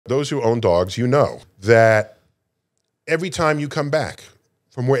those who own dogs, you know that every time you come back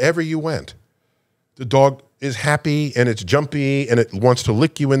from wherever you went, the dog is happy and it's jumpy and it wants to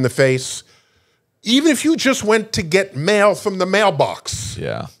lick you in the face. Even if you just went to get mail from the mailbox.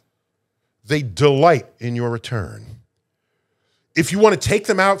 Yeah. They delight in your return. If you want to take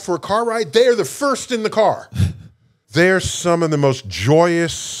them out for a car ride, they are the first in the car. They're some of the most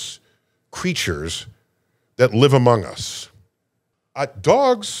joyous creatures that live among us.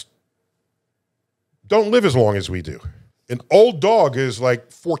 Dogs don't live as long as we do. An old dog is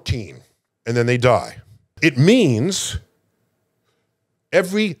like 14, and then they die. It means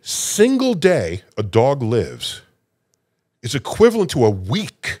every single day a dog lives is equivalent to a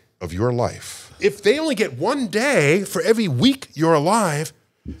week of your life. If they only get 1 day for every week you're alive,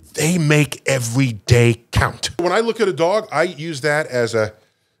 they make every day count. When I look at a dog, I use that as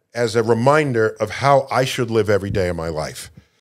a reminder of how I should live every day of my life.